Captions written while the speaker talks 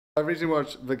I recently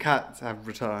watched The Cats Have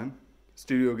Returned,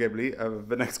 Studio Ghibli.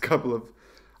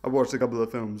 I watched a couple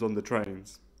of films on the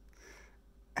trains,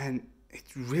 and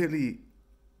it's really,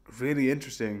 really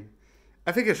interesting.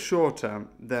 I think it's shorter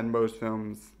than most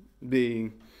films,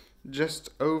 being just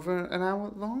over an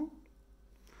hour long,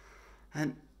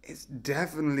 and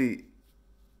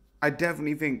I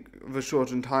definitely think the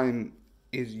shortened time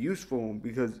is useful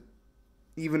because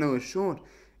even though it's short,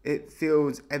 it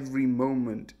feels every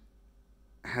moment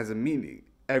has a meaning.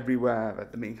 Everywhere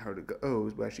that the main character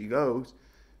goes, where she goes,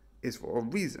 is for a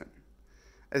reason.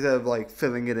 Instead of like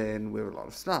filling it in with a lot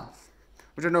of stuff.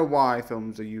 Which I know why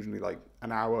films are usually like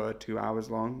an hour, 2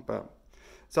 hours long, but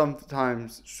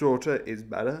sometimes shorter is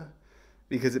better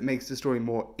because it makes the story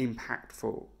more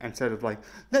impactful instead of like,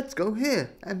 let's go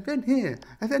here, and then here,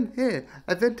 and then here,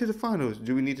 and then to the finals.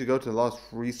 Do we need to go to the last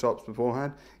three stops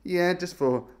beforehand? Yeah, just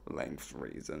for length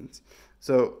reasons.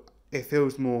 So it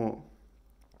feels more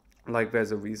like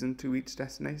there's a reason to each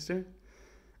destination.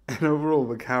 And overall,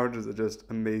 the characters are just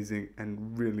amazing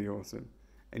and really awesome.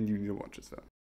 And you need to watch this film.